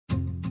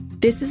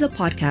This is a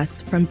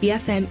podcast from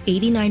BFM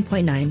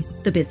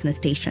 89.9, the business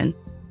station.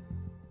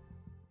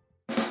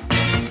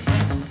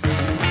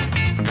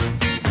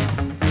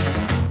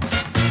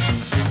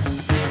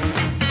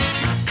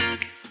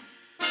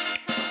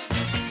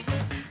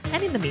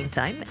 In the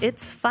meantime,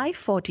 it's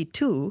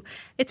 5:42.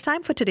 It's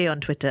time for Today on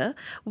Twitter,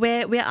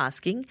 where we're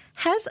asking,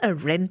 has a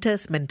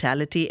renter's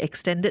mentality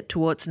extended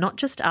towards not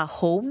just our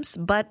homes,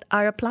 but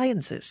our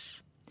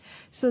appliances?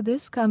 So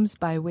this comes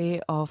by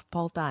way of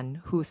Paul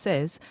Tan, who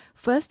says,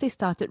 first they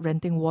started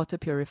renting water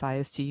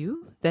purifiers to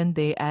you, then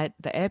they add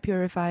the air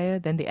purifier,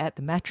 then they add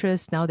the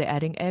mattress, now they're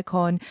adding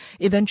aircon.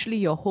 Eventually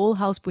your whole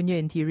house punya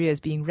interior is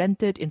being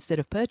rented instead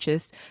of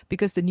purchased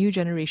because the new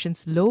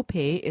generation's low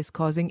pay is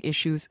causing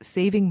issues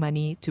saving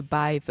money to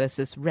buy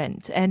versus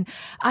rent. And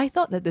I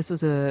thought that this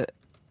was a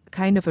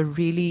kind of a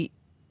really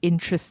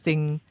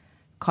interesting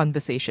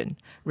conversation,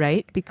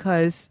 right?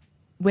 Because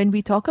when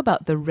we talk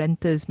about the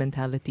renter's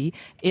mentality,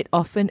 it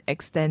often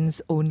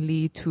extends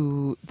only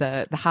to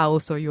the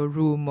house or your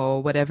room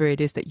or whatever it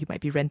is that you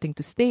might be renting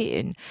to stay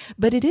in.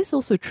 But it is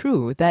also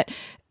true that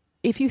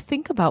if you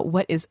think about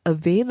what is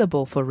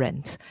available for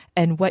rent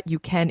and what you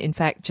can in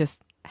fact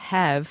just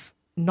have,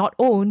 not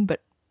own,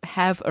 but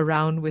have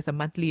around with a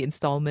monthly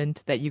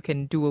installment that you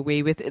can do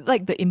away with,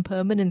 like the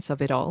impermanence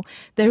of it all,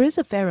 there is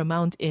a fair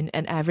amount in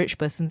an average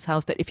person's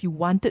house that if you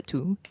wanted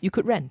to, you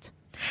could rent.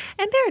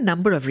 And there are a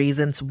number of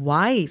reasons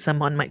why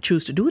someone might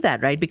choose to do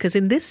that, right? Because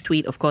in this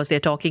tweet, of course, they're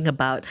talking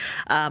about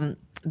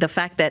the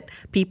fact that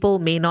people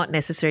may not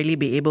necessarily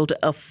be able to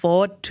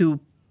afford to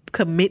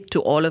commit to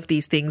all of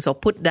these things or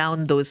put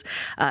down those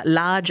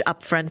large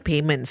upfront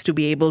payments to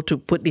be able to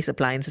put these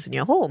appliances in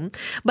your home.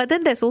 But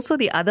then there's also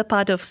the other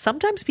part of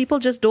sometimes people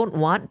just don't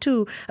want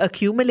to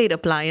accumulate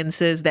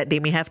appliances that they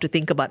may have to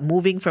think about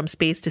moving from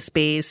space to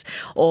space,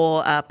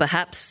 or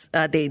perhaps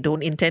they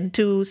don't intend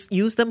to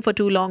use them for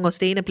too long or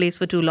stay in a place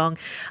for too long.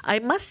 I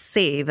must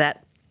say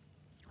that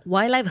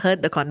while I've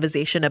heard the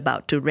conversation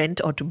about to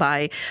rent or to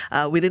buy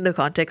within the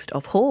context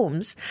of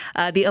homes,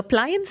 the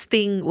appliance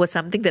thing was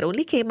something that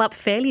only came up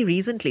fairly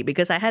recently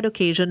because I had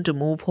occasion to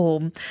move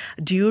home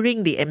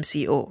during the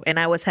MCO and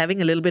I was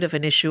having a little bit of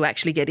an issue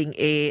actually getting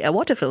a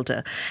water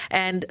filter.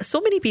 And so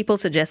many people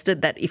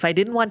suggested that if I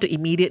didn't want to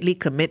immediately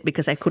commit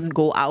because I couldn't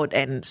go out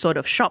and sort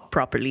of shop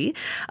properly,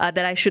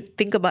 that I should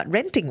think about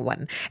renting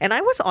one. And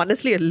I was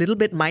honestly a little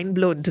bit mind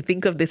blown to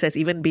think of this as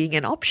even being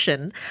an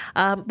option.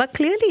 But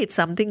clearly it's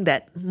something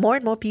that more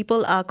and more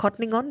people are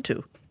cottoning on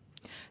to.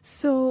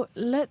 So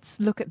let's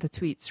look at the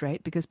tweets,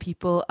 right? Because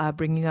people are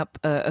bringing up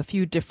a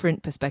few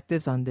different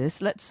perspectives on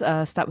this. Let's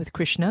start with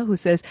Krishna, who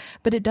says,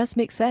 but it does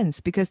make sense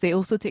because they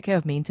also take care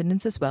of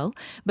maintenance as well.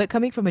 But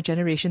coming from a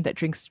generation that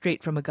drinks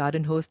straight from a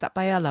garden hose, tak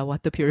payahlah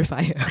water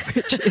purifier,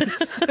 which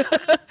is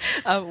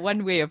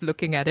one way of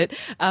looking at it.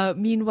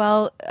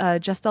 Meanwhile,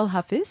 Justal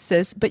Hafiz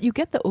says, but you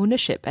get the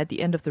ownership at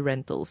the end of the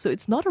rental. So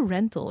it's not a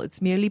rental,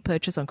 it's merely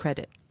purchase on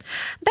credit.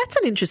 That's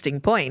an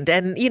interesting point.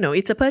 And, you know,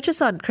 it's a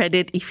purchase on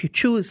credit if you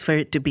choose for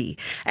it to be.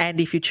 And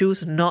if you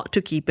choose not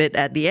to keep it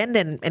at the end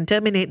and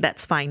terminate,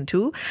 that's fine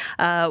too.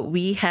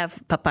 We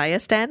have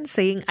Papaya Stan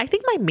saying, I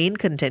think my main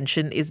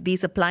contention is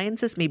these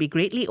appliances may be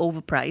greatly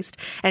overpriced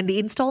and the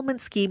installment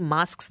scheme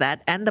masks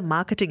that and the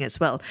marketing as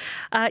well.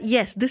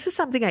 Yes, this is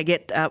something I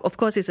get. Of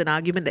course, it's an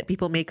argument that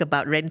people make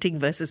about renting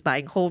versus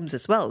buying homes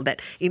as well, that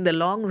in the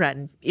long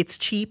run, it's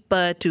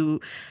cheaper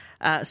to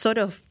sort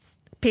of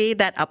pay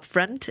that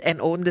upfront and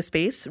own the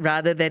space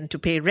rather than to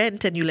pay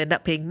rent and you'll end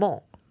up paying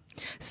more.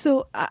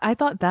 So I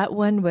thought that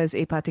one was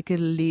a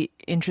particularly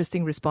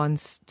interesting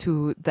response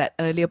to that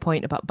earlier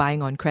point about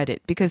buying on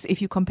credit. Because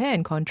if you compare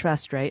and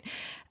contrast, right,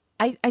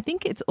 I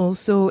think it's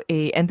also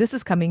and this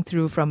is coming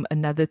through from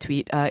another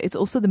tweet, it's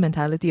also the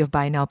mentality of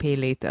buy now, pay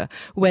later,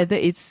 whether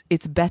it's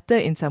better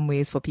in some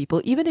ways for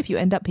people, even if you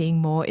end up paying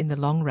more in the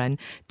long run,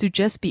 to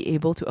just be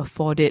able to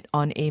afford it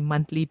on a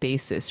monthly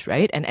basis,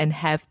 right? And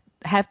have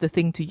the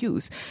thing to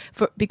use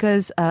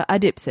because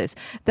Adib says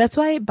that's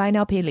why buy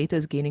now pay later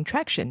is gaining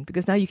traction,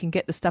 because now you can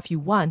get the stuff you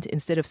want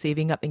instead of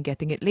saving up and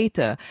getting it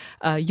later.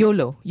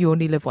 YOLO, you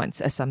only live once,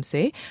 as some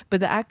say,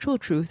 but the actual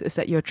truth is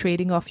that you're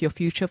trading off your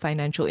future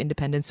financial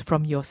independence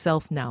from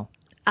yourself now.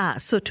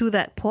 So to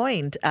that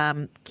point,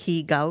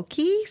 Ki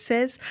Gauki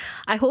says,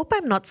 I hope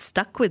I'm not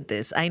stuck with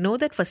this. I know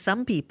that for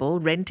some people,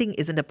 renting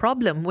isn't a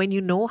problem when you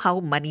know how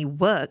money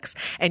works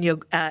and you're,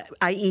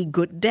 i.e.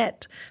 good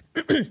debt.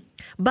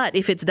 But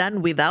if it's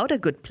done without a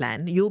good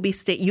plan, you'll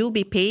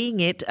be paying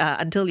it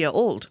until you're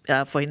old,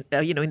 in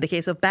the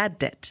case of bad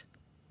debt.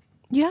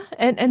 Yeah,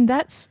 and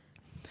that's...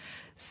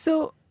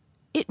 So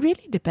it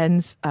really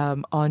depends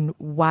on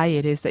why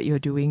it is that you're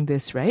doing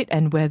this, right?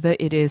 And whether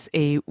it is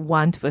a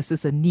want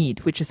versus a need,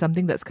 which is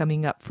something that's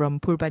coming up from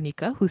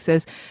Purbanika, who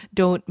says,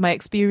 my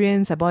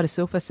experience, I bought a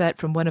sofa set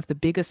from one of the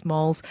biggest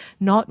malls,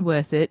 not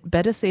worth it,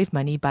 better save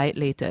money, buy it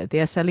later. They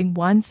are selling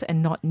wants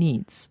and not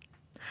needs.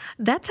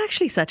 That's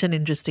actually such an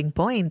interesting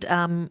point.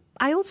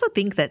 I also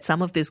think that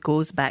some of this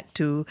goes back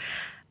to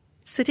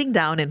sitting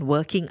down and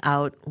working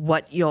out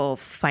what your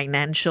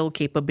financial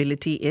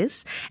capability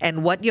is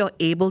and what you're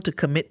able to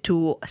commit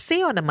to,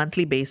 say, on a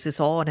monthly basis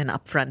or on an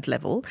upfront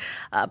level,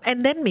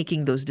 and then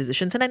making those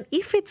decisions. And then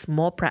if it's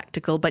more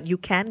practical, but you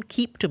can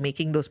keep to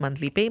making those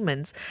monthly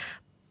payments,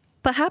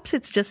 perhaps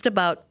it's just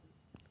about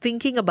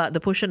thinking about the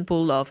push and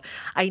pull of,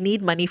 I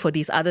need money for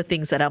these other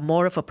things that are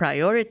more of a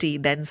priority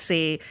than,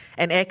 say,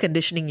 an air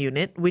conditioning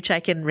unit, which I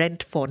can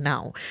rent for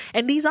now.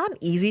 And these aren't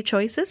easy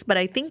choices, but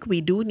I think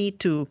we do need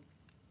to,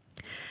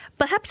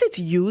 perhaps it's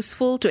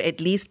useful to at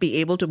least be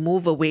able to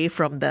move away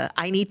from the,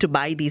 I need to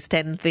buy these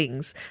 10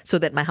 things so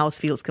that my house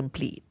feels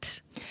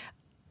complete.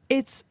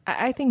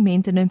 I think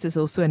maintenance is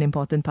also an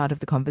important part of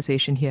the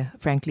conversation here,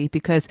 frankly,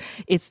 because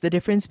it's the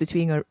difference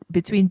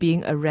between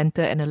being a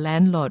renter and a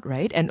landlord,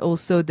 right? And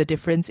also the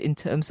difference in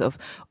terms of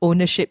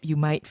ownership you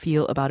might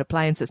feel about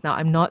appliances. Now,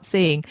 I'm not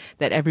saying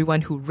that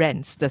everyone who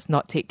rents does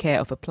not take care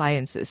of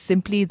appliances,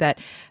 simply that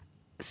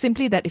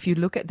if you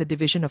look at the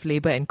division of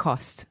labor and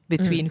cost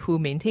between who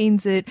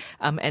maintains it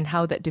and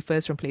how that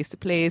differs from place to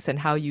place and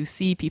how you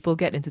see people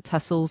get into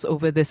tussles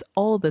over this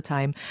all the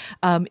time,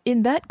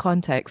 in that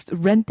context,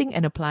 renting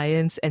an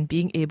appliance and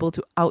being able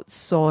to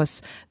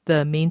outsource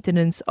the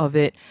maintenance of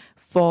it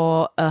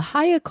for a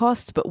higher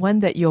cost, but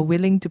one that you're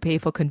willing to pay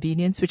for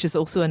convenience, which is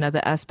also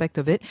another aspect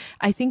of it,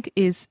 I think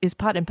is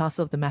part and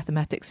parcel of the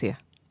mathematics here.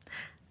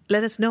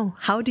 Let us know.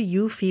 How do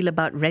you feel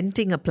about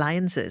renting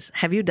appliances?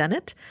 Have you done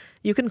it?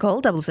 You can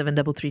call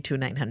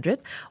 77332900,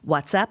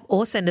 WhatsApp,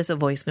 or send us a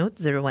voice note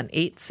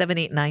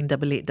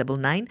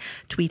 018-789-8899.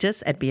 Tweet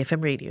us at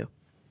BFM Radio.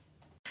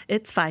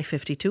 It's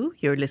 5:52.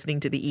 You're listening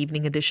to the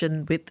Evening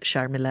Edition with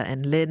Sharmila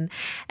and Lynn.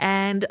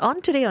 And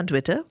today on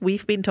Twitter,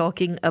 we've been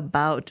talking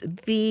about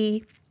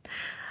the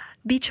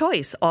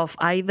choice of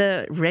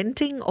either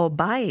renting or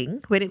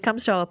buying when it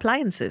comes to our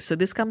appliances. So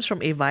this comes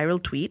from a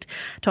viral tweet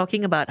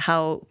talking about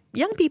how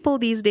young people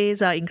these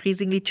days are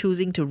increasingly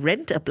choosing to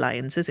rent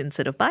appliances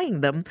instead of buying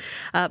them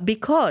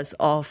because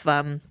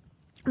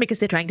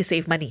they're trying to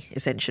save money,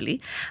 essentially.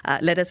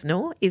 Let us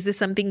know, is this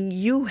something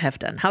you have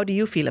done? How do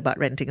you feel about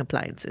renting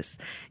appliances?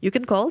 You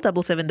can call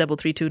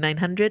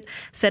 77332900,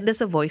 send us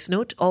a voice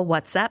note or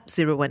WhatsApp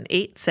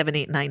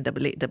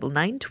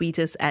 018-789-8899, tweet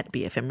us at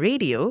BFM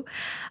Radio.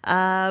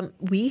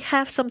 We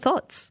have some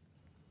thoughts.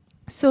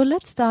 So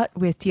let's start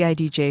with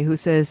TIDJ, who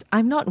says,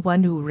 I'm not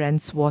one who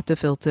rents water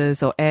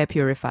filters or air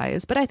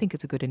purifiers, but I think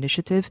it's a good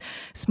initiative.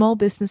 Small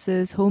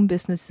businesses, home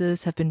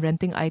businesses have been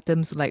renting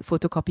items like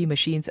photocopy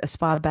machines as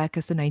far back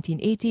as the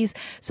 1980s.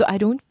 So I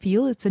don't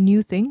feel it's a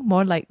new thing,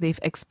 more like they've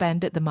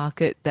expanded the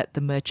market that the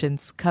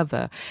merchants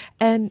cover.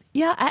 And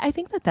yeah, I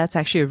think that's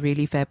actually a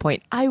really fair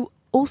point. I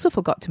also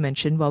forgot to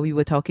mention while we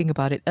were talking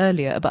about it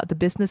earlier about the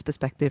business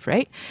perspective,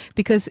 right?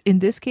 Because in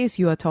this case,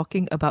 you are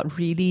talking about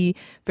really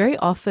very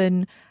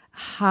often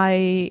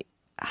high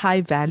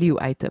value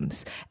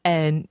items,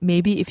 and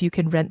maybe if you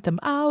can rent them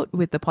out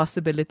with the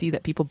possibility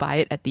that people buy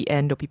it at the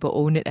end or people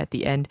own it at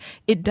the end,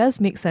 it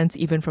does make sense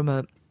even from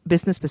a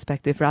business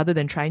perspective. Rather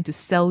than trying to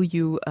sell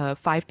you a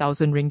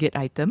 5,000 ringgit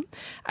item,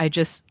 I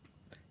just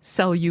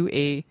sell you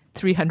a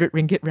 300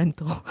 ringgit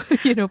rental,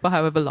 for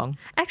however long.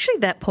 Actually,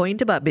 that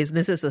point about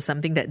businesses was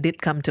something that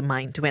did come to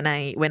mind when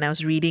I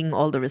was reading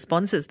all the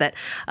responses, that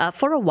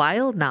for a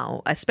while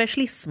now,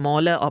 especially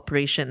smaller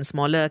operations,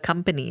 smaller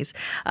companies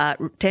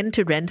tend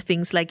to rent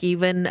things like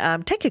even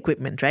tech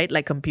equipment, right?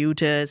 Like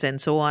computers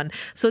and so on,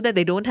 so that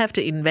they don't have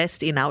to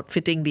invest in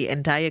outfitting the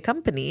entire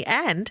company.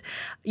 And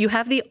you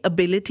have the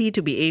ability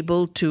to be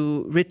able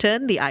to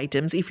return the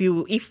items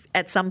if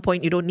at some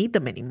point you don't need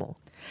them anymore.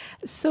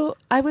 So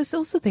I was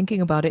also thinking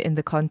about it in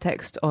the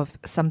context of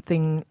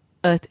something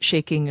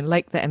earth-shaking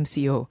like the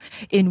MCO,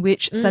 in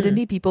which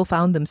suddenly people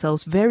found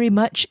themselves very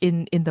much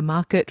in the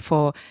market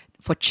for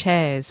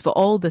chairs, for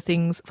all the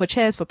things, for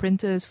chairs, for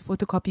printers, for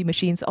photocopy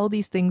machines, all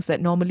these things that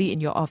normally in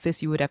your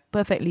office you would have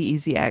perfectly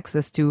easy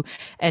access to,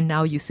 and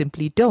now you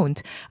simply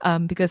don't.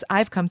 Because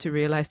I've come to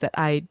realize that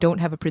I don't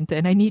have a printer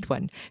and I need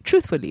one.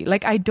 Truthfully,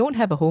 like I don't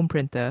have a home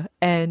printer,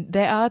 and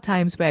there are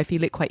times where I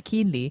feel it quite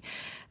keenly.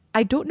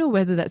 I don't know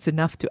whether that's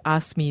enough to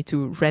ask me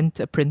to rent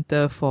a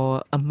printer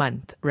for a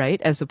month, right?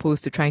 As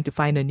opposed to trying to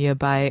find a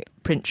nearby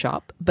print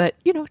shop. But,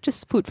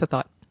 just food for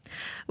thought.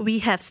 We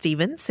have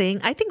Stephen saying,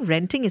 I think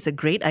renting is a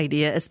great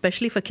idea,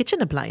 especially for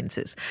kitchen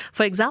appliances.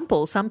 For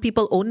example, some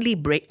people only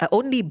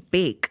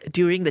bake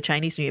during the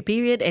Chinese New Year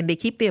period, and they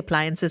keep the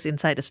appliances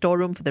inside a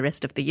storeroom for the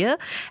rest of the year.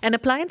 And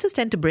appliances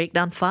tend to break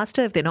down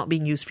faster if they're not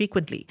being used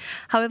frequently.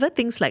 However,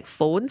 things like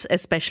phones,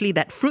 especially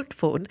that fruit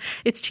phone,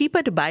 it's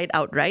cheaper to buy it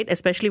outright,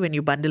 especially when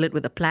you bundle it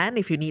with a plan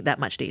if you need that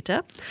much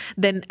data,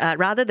 then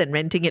rather than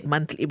renting it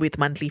monthly with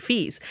monthly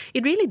fees.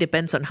 It really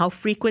depends on how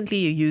frequently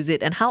you use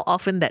it and how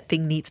often that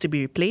thing needs to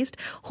be replaced.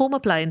 Home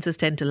appliances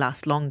tend to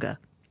last longer.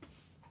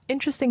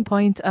 Interesting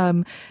point.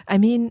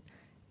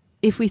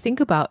 If we think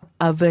about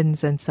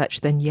ovens and such,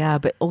 then yeah,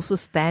 but also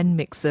stand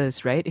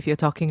mixers, right? If you're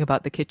talking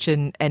about the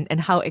kitchen and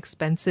how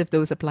expensive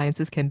those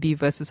appliances can be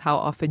versus how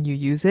often you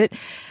use it.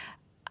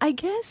 I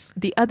guess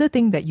the other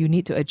thing that you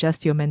need to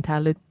adjust your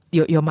mentality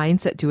your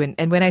mindset to,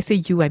 and when I say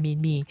you, I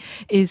mean me,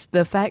 is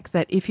the fact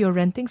that if you're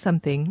renting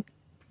something,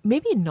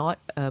 maybe not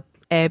a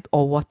air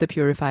or water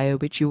purifier,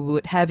 which you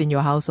would have in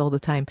your house all the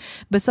time,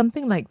 but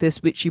something like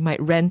this, which you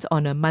might rent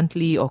on a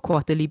monthly or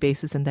quarterly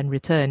basis and then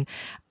return.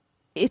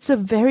 It's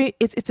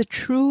a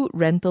true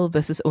rental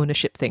versus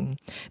ownership thing.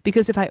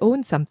 Because if I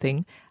own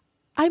something,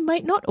 I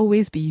might not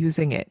always be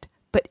using it,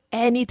 but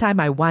anytime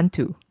I want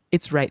to,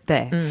 it's right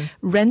there.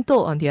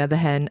 Rental, on the other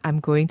hand, I'm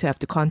going to have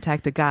to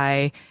contact the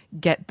guy,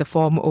 get the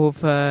form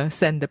over,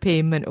 send the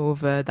payment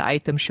over, the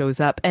item shows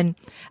up. And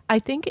I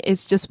think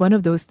it's just one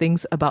of those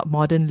things about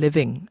modern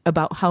living,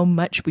 about how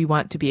much we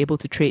want to be able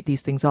to trade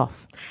these things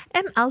off.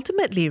 And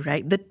ultimately,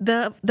 right,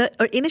 the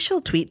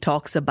initial tweet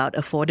talks about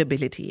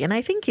affordability. And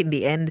I think in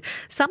the end,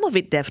 some of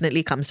it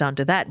definitely comes down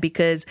to that,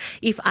 because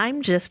if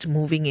I'm just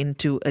moving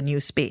into a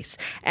new space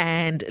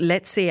and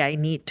let's say I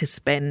need to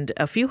spend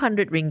a few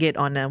hundred ringgit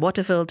on a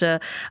water filter,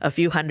 a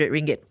few hundred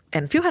ringgit,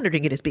 and few hundred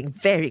ringgit is being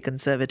very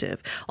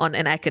conservative, on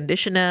an air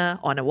conditioner,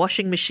 on a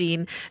washing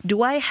machine.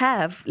 Do I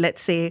have,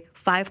 let's say,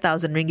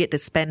 5,000 ringgit to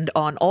spend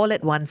on all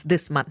at once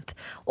this month?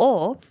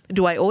 Or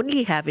do I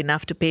only have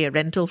enough to pay a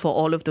rental for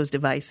all of those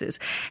devices?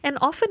 And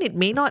often it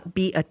may not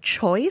be a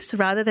choice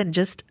rather than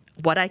just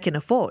what I can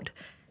afford.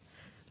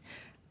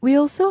 We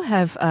also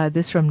have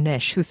this from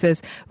Nesh, who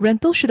says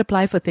rental should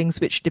apply for things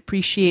which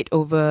depreciate.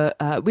 For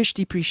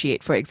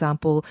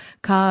example,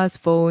 cars,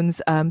 phones,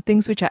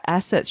 things which are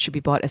assets should be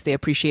bought as they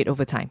appreciate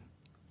over time.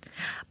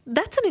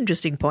 That's an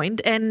interesting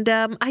point. And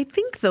I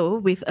think, though,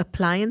 with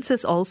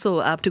appliances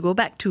also, to go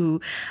back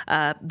to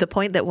the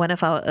point that one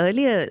of our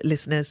earlier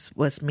listeners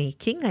was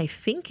making, I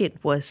think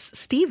it was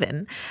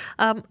Stephen,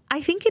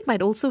 I think it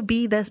might also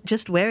be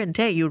just wear and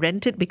tear. You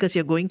rent it because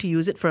you're going to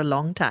use it for a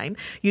long time.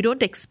 You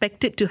don't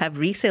expect it to have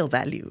resale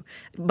value,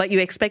 but you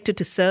expect it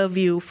to serve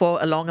you for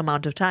a long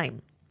amount of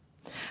time.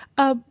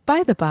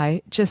 By the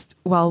by, just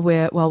while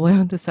we're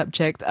on the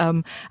subject,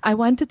 I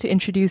wanted to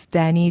introduce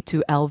Danny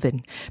to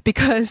Alvin,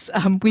 because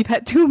we've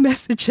had two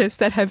messages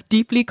that have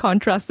deeply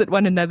contrasted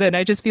one another, and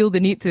I just feel the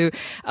need to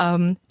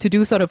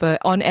do sort of a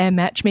on-air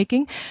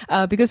matchmaking,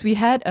 because we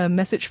had a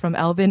message from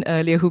Alvin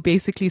earlier who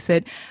basically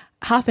said,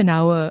 half an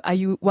hour,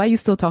 why are you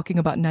still talking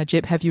about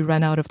Najib? Have you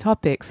run out of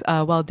topics?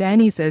 While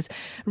Danny says,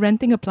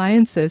 renting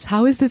appliances,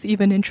 how is this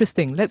even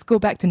interesting? Let's go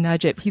back to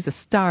Najib. He's a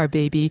star,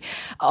 baby.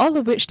 All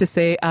of which to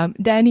say,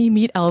 Danny,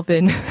 meet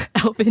Alvin.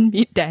 Alvin,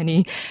 meet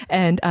Danny.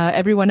 And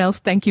everyone else,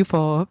 thank you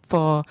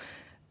for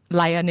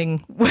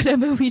lioning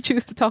whatever we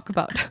choose to talk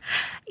about.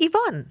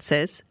 Yvonne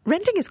says,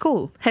 renting is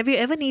cool. Have you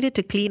ever needed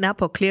to clean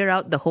up or clear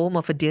out the home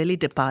of a dearly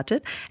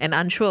departed and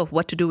unsure of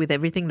what to do with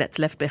everything that's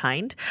left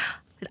behind?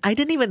 I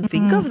didn't even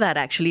think of that,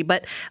 actually.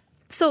 But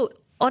so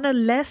on a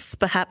less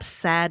perhaps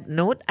sad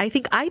note, I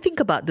think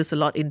about this a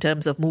lot in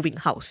terms of moving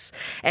house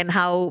and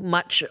how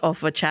much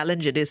of a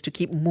challenge it is to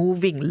keep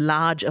moving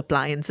large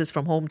appliances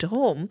from home to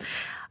home.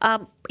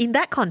 In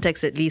that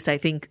context, at least, I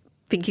think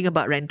thinking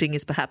about renting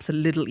is perhaps a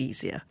little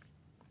easier.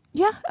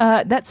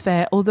 Yeah, that's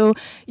fair. Although,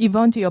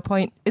 Yvonne, to your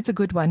point, it's a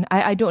good one.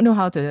 I don't know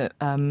how to...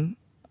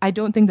 I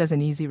don't think there's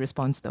an easy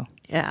response, though.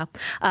 Yeah.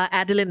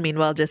 Adeline,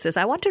 meanwhile, just says,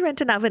 I want to rent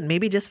an oven,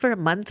 maybe just for a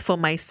month for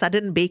my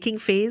sudden baking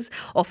phase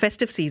or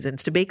festive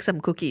seasons to bake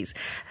some cookies.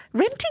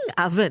 Renting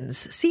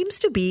ovens seems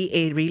to be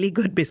a really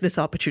good business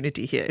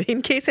opportunity here,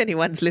 in case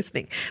anyone's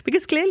listening,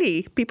 because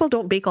clearly people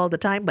don't bake all the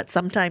time, but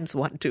sometimes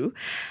want to.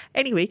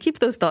 Anyway, keep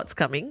those thoughts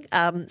coming.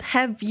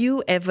 Have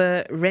you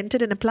ever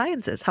rented an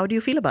appliances? How do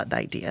you feel about the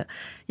idea?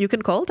 You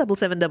can call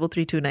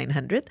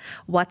 77332900,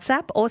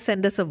 WhatsApp, or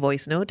send us a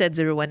voice note at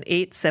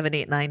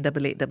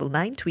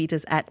 018-789-8899. Tweet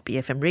us at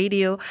BFM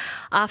Radio.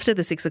 After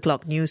the 6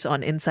 o'clock news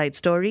on Inside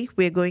Story,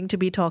 we're going to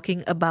be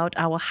talking about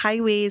our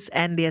highways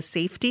and their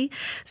safety.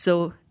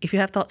 So if you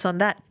have thoughts on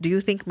that, do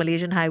you think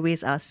Malaysian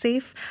highways are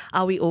safe?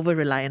 Are we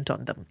over-reliant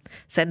on them?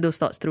 Send those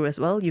thoughts through as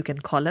well. You can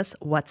call us,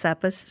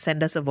 WhatsApp us,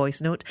 send us a voice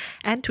note,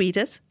 and tweet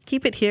us.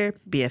 Keep it here,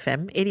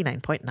 BFM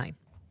 89.9.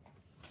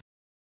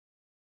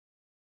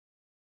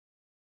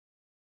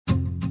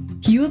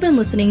 You have been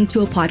listening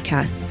to a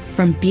podcast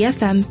from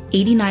BFM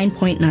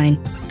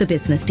 89.9, the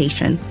business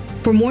station.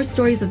 For more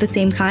stories of the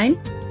same kind,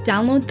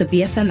 download the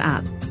BFM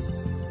app.